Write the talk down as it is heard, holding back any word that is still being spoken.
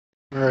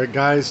Alright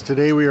guys,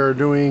 today we are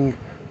doing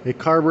a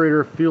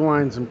carburetor, fuel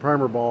lines, and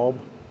primer bulb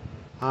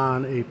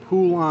on a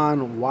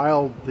Poulan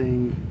Wild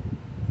Thing.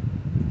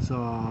 It's a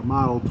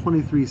model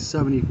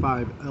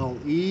 2375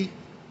 LE.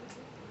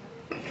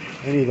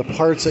 Any of the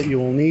parts that you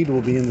will need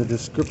will be in the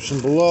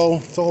description below.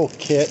 It's a whole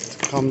kit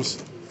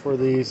comes for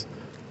these,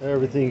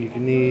 everything you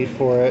can need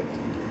for it.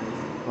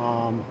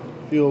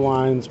 Fuel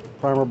lines,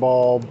 primer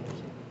bulb,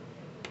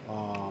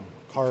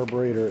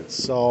 carburetor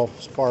itself,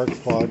 spark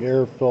plug,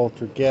 air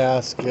filter,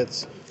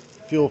 gaskets,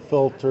 fuel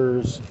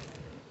filters,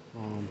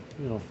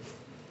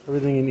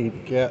 everything you need.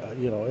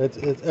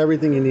 It's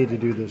everything you need to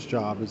do this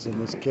job is in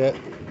this kit.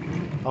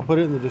 I'll put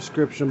it in the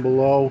description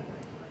below.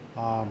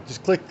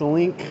 Just click the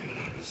link.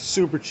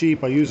 Super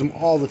cheap. I use them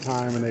all the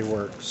time and they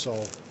work. So,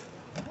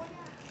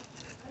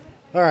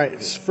 all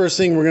right. First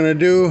thing we're gonna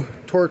do: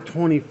 torque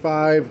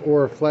 25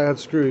 or a flat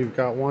screw. You've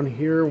got one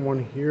here,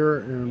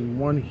 and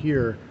one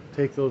here.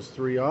 Take those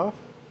three off.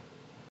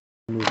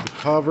 Remove the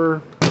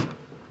cover.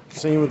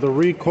 Same with the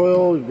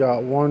recoil. You've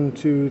got 1,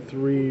 2,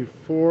 3,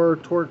 4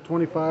 torque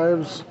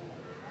 25s.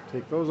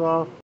 Take those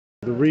off.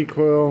 The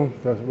recoil.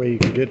 That way you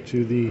can get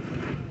to the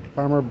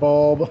primer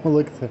bulb.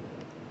 Look at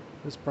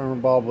this primer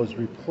bulb was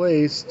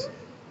replaced,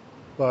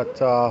 but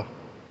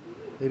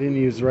they didn't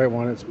use the right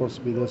one. It's supposed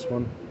to be this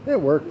one. It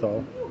worked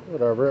though.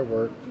 Whatever, it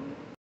worked.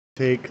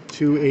 Take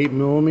two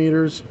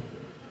 8mm.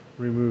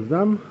 Remove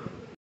them.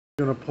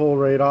 I'm gonna pull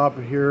right off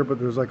of here, but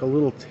there's like a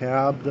little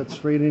tab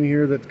that's right in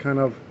here that kind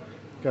of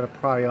got to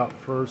pry up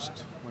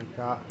first, like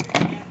that,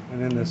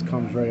 and then this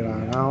comes right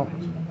on out.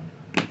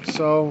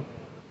 So,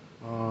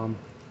 go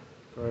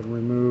ahead and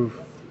remove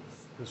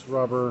this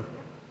rubber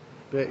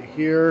bit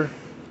here.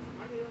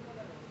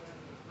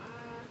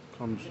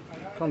 Comes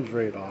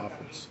right off.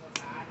 It's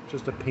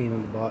just a pain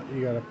in the butt.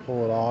 You got to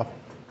pull it off.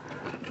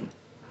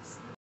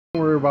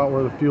 Don't worry about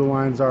where the fuel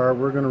lines are.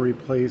 We're gonna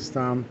replace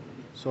them.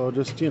 So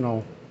just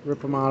rip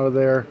them out of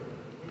there,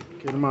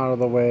 get them out of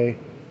the way.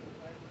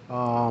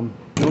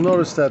 You'll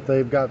notice that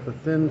they've got the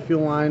thin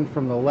fuel line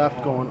from the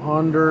left going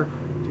under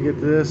to get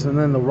to this, and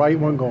then the right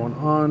one going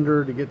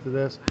under to get to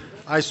this.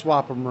 I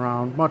swap them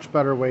around. Much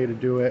better way to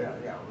do it.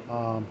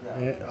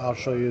 I'll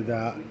show you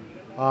that.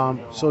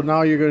 So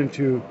now you're going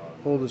to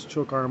pull this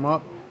choke arm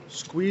up,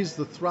 squeeze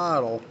the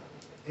throttle,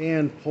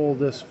 and pull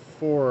this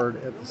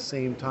forward at the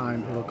same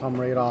time. It'll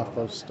come right off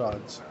those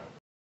studs.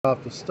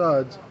 Off the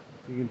studs,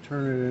 you can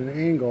turn it at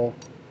an angle,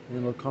 and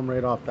it'll come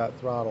right off that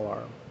throttle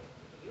arm.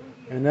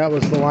 And that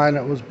was the line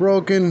that was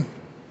broken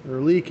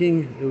or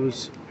leaking. It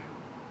was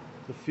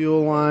the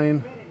fuel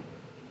line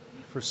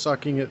for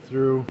sucking it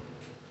through.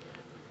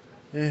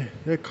 That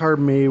carb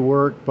may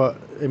work, but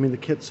I mean the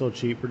kit's so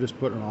cheap, we're just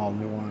putting it all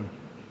new on.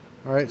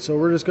 All right, so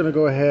we're just going to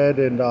go ahead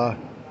and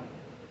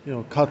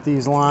cut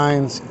these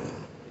lines,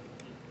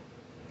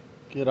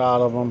 get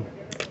out of them,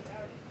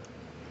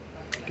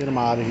 get them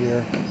out of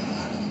here.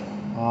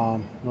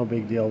 No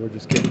big deal, we're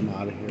just getting them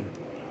out of here.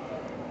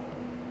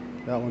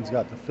 That one's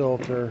got the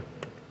filter.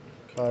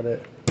 Cut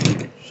it,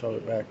 shove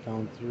it back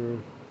down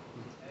through.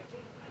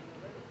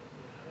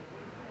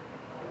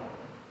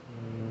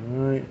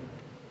 Alright,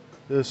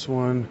 this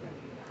one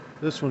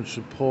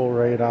should pull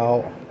right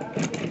out.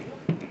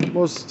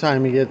 Most of the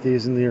time you get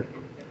these in there,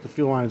 the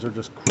fuel lines are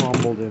just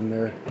crumbled in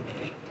there.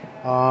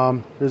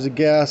 There's a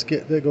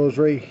gasket that goes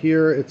right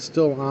here. It's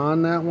still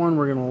on that one.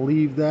 We're going to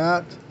leave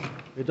that.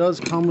 It does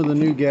come with a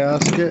new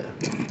gasket,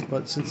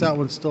 but since that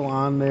one's still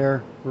on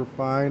there, we're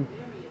fine.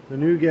 The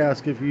new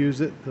gasket, if you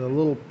use it, the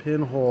little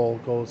pinhole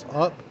goes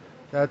up.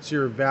 That's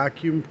your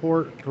vacuum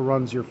port that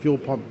runs your fuel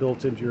pump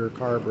built into your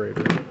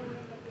carburetor.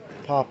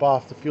 Pop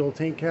off the fuel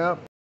tank cap,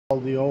 pull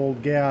the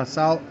old gas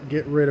out,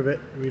 get rid of it.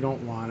 We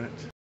don't want it.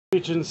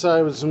 Reach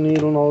inside with some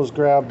needle nose,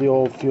 grab the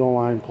old fuel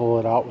line, pull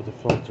it out with the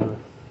filter,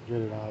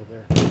 get it out of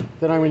there.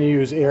 Then I'm going to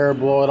use air,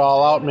 blow it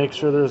all out, make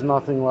sure there's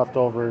nothing left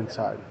over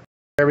inside.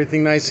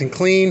 Everything nice and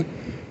clean.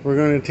 We're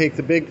going to take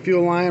the big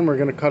fuel line, we're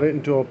going to cut it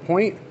into a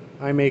point.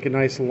 I make a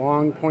nice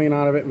long point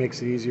out of it,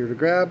 makes it easier to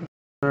grab.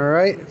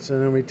 Alright, so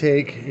then we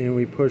take and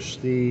we push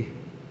the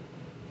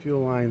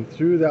fuel line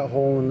through that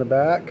hole in the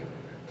back.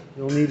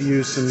 You'll need to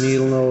use some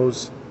needle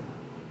nose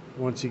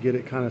once you get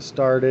it kind of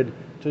started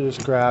to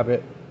just grab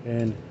it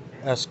and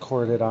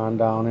escort it on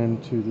down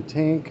into the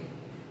tank.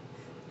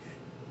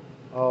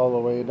 All the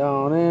way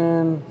down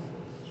in,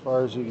 as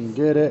far as you can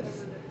get it.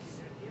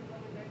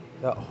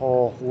 That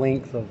whole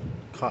length of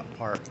cut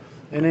part.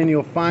 And then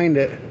you'll find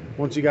it,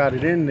 once you got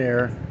it in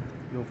there,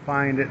 you'll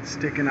find it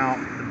sticking out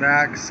the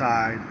back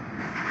side.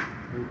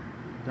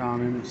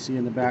 Down in, see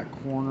in the back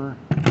corner,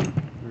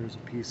 there's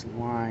a piece of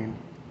line.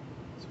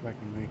 See if I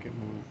can make it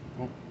move.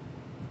 Oh,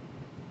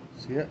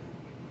 see it?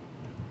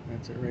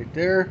 That's it right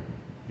there.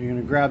 You're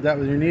going to grab that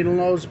with your needle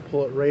nose,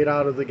 pull it right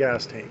out of the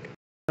gas tank.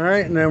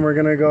 Alright, and then we're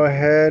going to go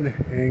ahead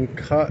and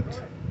cut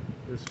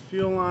this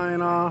fuel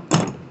line off.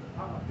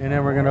 And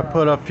then we're going to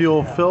put a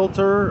fuel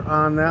filter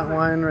on that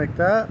line like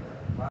that.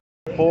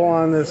 Pull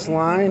on this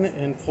line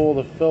and pull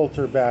the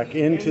filter back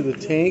into the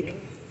tank.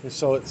 And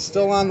so it's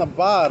still on the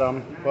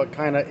bottom, but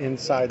kind of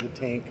inside the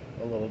tank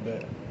a little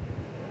bit.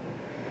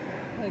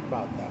 like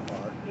about that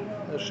far.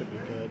 That should be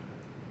good.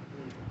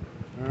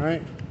 All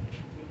right.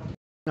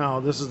 Now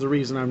this is the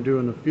reason I'm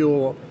doing the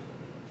fuel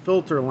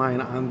filter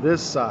line on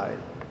this side.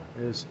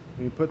 Is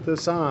when you put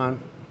this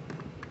on,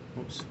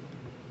 oops,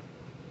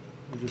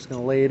 I'm just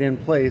going to lay it in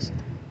place.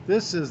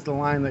 This is the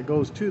line that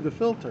goes to the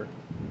filter.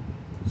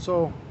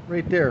 So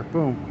right there,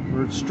 boom,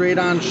 we're straight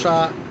on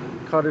shot,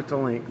 cut it to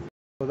length.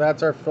 So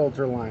that's our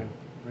filter line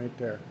right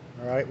there.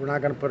 All right, we're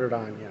not going to put it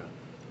on yet.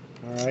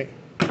 All right,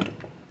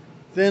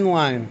 thin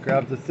line,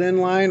 grab the thin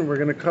line, we're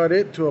going to cut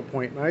it to a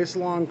point, nice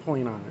long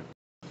point on it.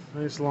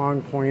 Nice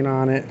long point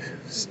on it,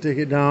 stick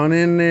it down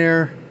in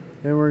there,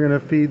 and we're going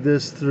to feed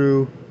this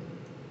through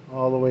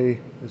all the way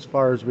as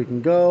far as we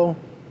can go.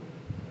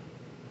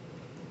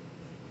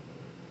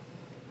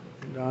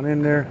 Down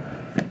in there,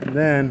 and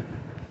then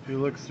if you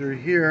look through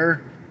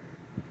here,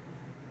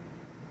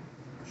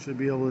 you should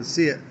be able to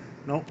see it.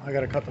 Nope, I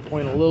got to cut the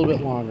point a little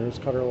bit longer. Let's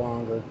cut her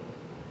longer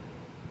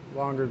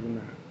than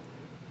that.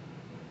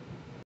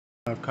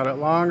 I've cut it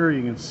longer,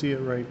 you can see it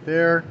right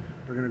there.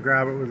 We're going to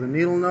grab it with a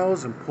needle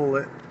nose and pull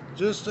it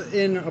just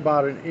in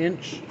about an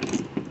inch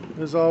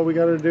is all we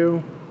got to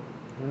do.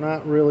 We're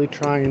not really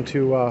trying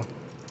to,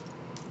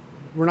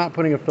 we're not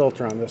putting a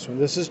filter on this one.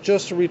 This is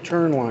just a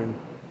return line.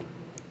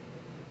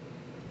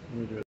 Let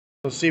me do it.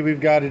 So see,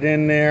 we've got it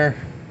in there.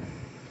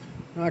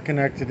 Not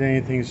connected to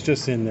anything, it's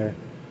just in there.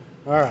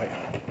 All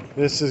right,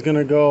 this is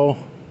gonna go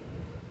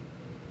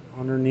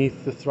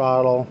underneath the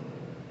throttle.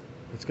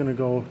 It's gonna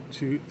go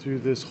through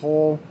this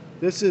hole.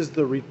 This is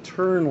the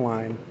return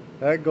line.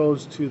 That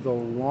goes to the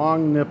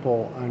long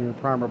nipple on your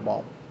primer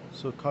bulb.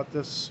 So cut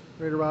this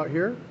right about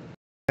here. Go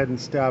ahead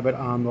and stab it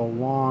on the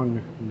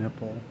long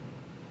nipple.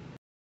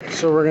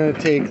 So we're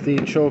gonna take the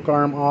choke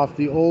arm off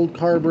the old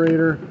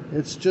carburetor.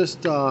 It's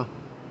just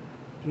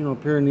you know,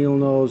 pair of needle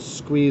nose,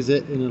 squeeze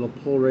it, and it'll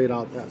pull right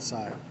out that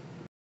side.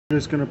 I'm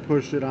just going to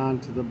push it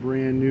onto the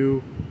brand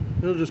new.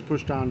 It'll just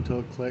push down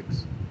until it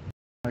clicks,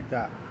 like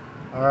that.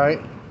 All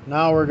right,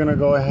 now we're going to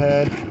go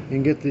ahead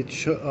and get the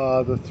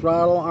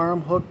throttle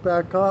arm hooked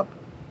back up.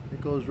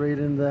 It goes right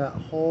in that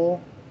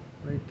hole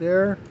right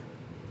there,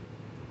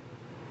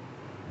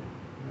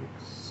 like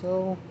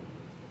so.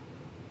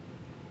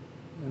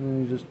 And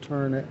then you just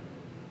turn it,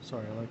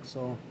 sorry, like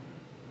so.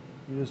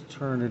 You just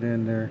turn it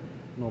in there,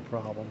 no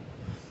problem.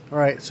 All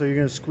right, so you're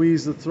going to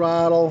squeeze the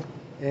throttle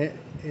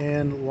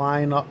and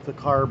line up the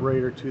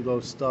carburetor to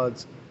those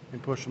studs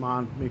and push them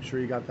on. Make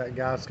sure you got that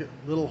gasket,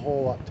 little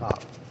hole up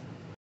top.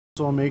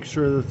 So make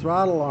sure the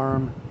throttle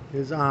arm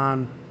is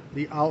on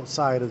the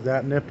outside of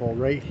that nipple.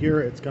 Right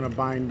here, it's going to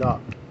bind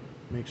up.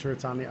 Make sure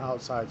it's on the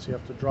outside, so you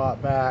have to draw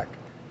it back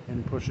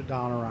and push it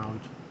down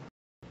around.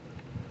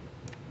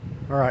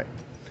 All right,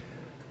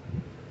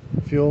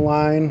 fuel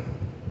line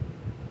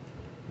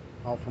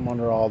out from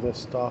under all this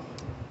stuff.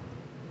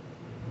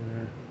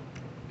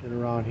 Get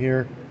around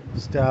here,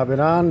 stab it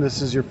on.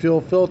 This is your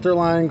fuel filter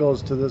line,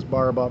 goes to this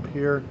barb up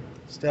here.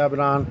 Stab it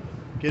on,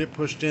 get it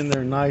pushed in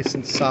there nice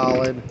and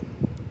solid.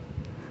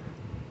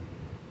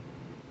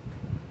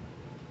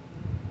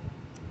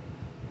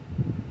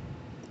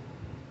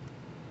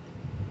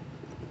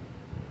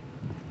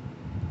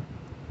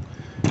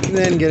 And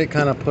then get it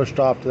kind of pushed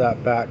off to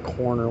that back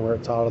corner where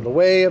it's out of the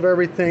way of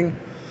everything.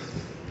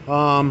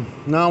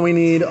 Now we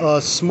need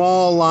a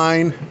small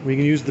line. We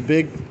can use the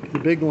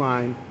big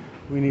line.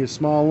 We need a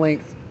small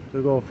length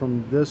to go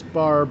from this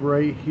barb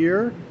right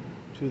here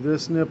to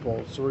this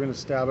nipple. So we're going to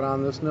stab it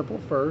on this nipple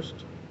first.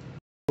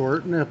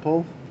 Short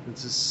nipple.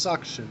 It's a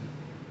suction.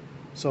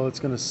 So it's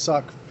going to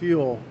suck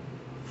fuel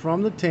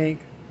from the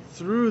tank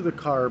through the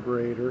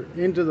carburetor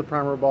into the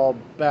primer bulb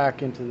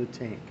back into the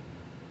tank.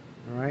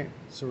 Alright,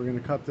 so we're going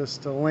to cut this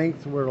to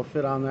length where it'll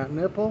fit on that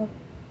nipple.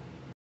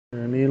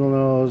 Needle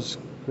nose,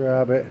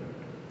 grab it,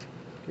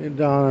 get it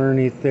down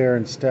underneath there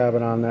and stab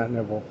it on that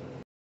nipple.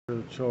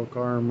 The choke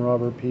arm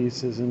rubber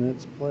piece is in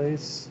its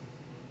place,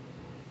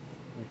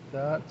 like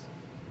that.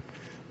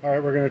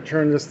 Alright, we're going to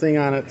turn this thing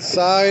on its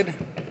side.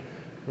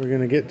 We're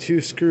going to get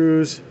 2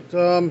 screws.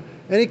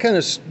 Any kind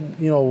of,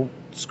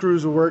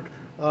 screws will work.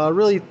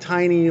 Really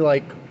tiny,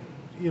 like,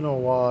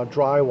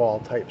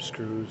 drywall type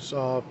screws.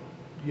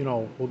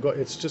 We'll go.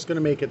 It's just going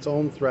to make its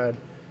own thread,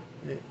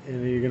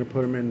 and you're going to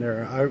put them in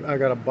there. I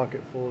got a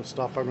bucket full of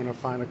stuff. I'm going to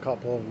find a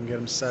couple and get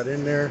them set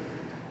in there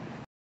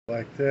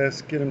like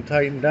this. Get them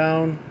tightened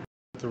down.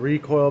 Put the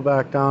recoil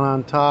back down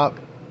on top.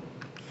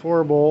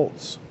 4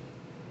 bolts.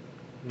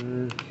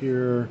 And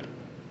here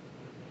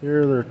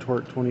they're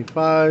torque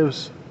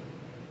 25s.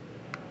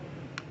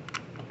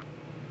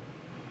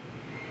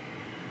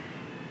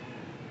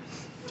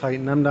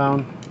 Tighten them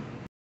down.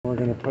 We're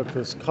going to put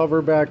this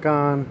cover back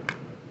on.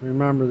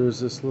 Remember,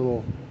 there's this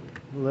little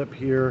lip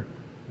here.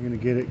 I'm going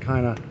to get it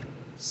kind of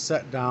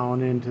set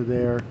down into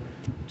there.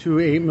 2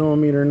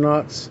 8mm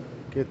nuts,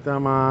 get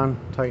them on,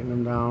 tighten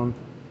them down.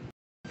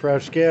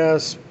 Fresh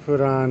gas, put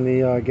on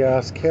the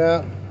gas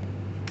cap.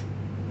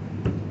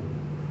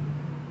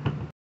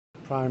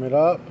 Prime it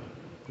up.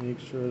 Make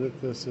sure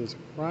that this is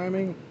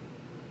priming.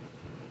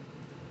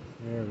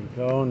 There we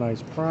go,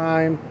 nice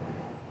prime.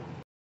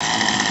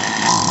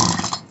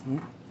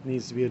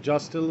 Needs to be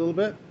adjusted a little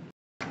bit.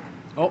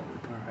 Oh, all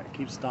right,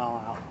 keep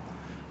stalling out.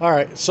 All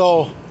right,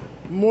 so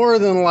more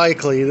than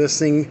likely this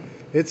thing,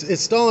 it's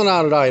stalling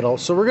out at idle.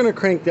 So we're gonna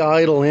crank the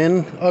idle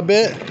in a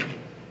bit.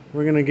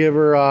 We're gonna give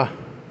her a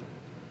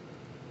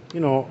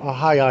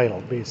high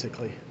idle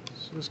basically.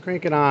 So just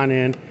crank it on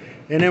in.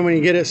 And then when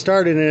you get it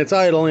started and it's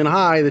idle and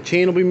high, the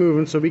chain will be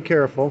moving, so be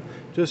careful.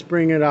 Just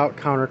bring it out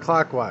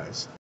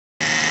counterclockwise.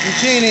 The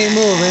chain ain't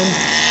moving.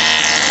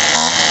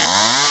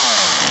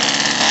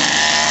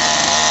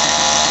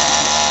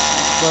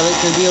 But it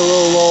can be a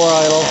little lower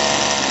idle.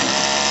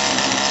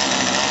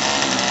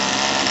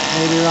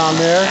 Maybe around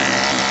there.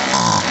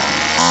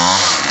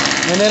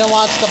 And then it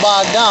wants to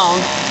bog down.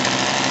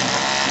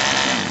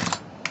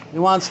 It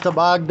wants to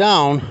bog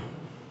down.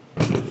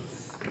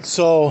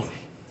 So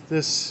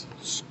this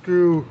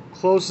screw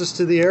closest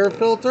to the air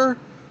filter,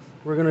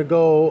 we're going to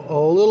go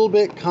a little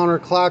bit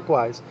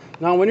counterclockwise.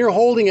 Now when you're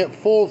holding it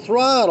full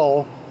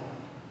throttle,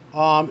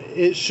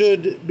 it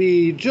should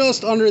be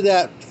just under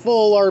that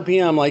full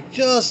RPM, like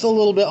just a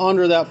little bit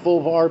under that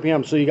full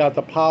RPM, so you got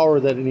the power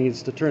that it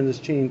needs to turn this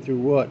chain through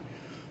wood.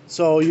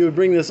 So you would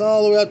bring this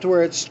all the way up to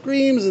where it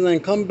screams and then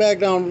come back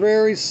down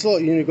very slow.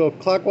 You need to go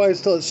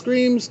clockwise till it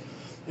screams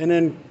and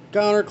then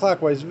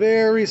counterclockwise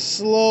very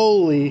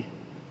slowly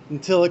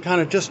until it kind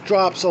of just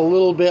drops a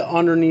little bit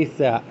underneath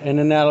that, and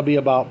then that'll be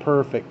about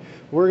perfect.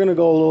 We're going to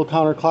go a little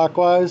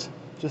counterclockwise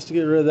just to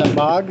get rid of that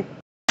bog.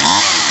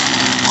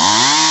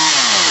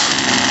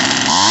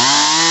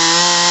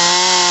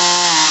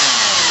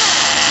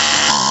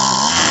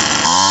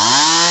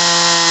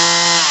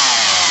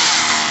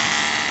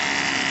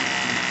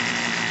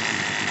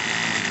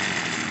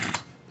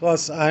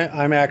 Plus,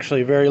 I'm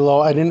actually very low.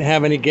 I didn't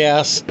have any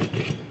gas,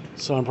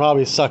 so I'm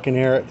probably sucking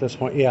air at this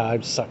point. Yeah,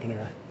 I'm sucking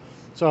air.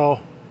 So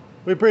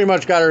we pretty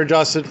much got her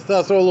adjusted. Throw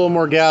a little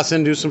more gas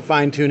in, do some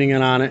fine tuning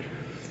in on it.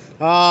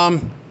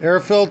 Air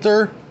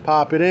filter,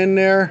 pop it in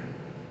there.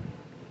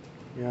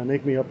 Yeah,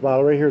 make me up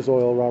bottle. Right here's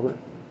oil, Robert.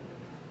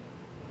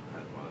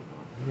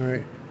 All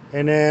right,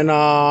 and then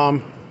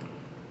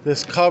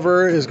this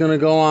cover is going to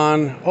go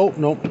on. Oh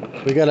nope,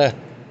 we got to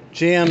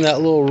jam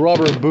that little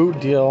rubber boot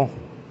deal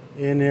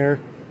in there.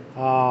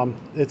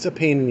 It's a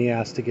pain in the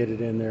ass to get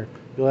it in there.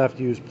 You'll have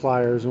to use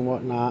pliers and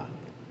whatnot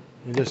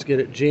and just get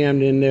it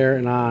jammed in there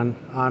and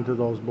onto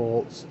those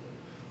bolts.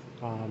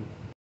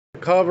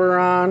 Cover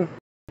on,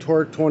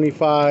 torque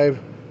 25.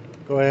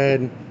 Go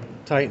ahead and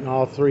tighten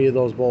all three of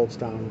those bolts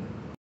down.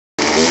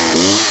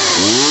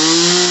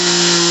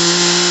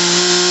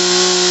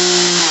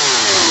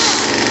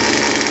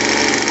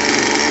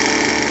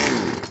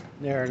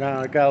 There,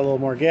 now I got a little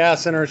more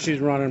gas in her. She's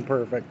running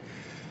perfect.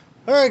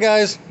 Alright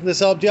guys, this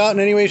helped you out in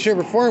any way, shape,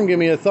 or form. Give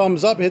me a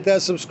thumbs up, hit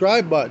that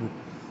subscribe button.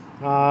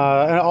 And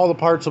all the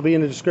parts will be in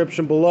the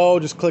description below.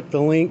 Just click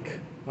the link.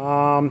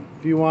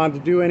 If you want to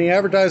do any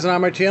advertising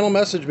on my channel,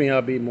 message me.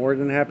 I'll be more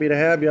than happy to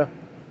have you.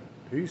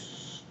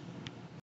 Peace.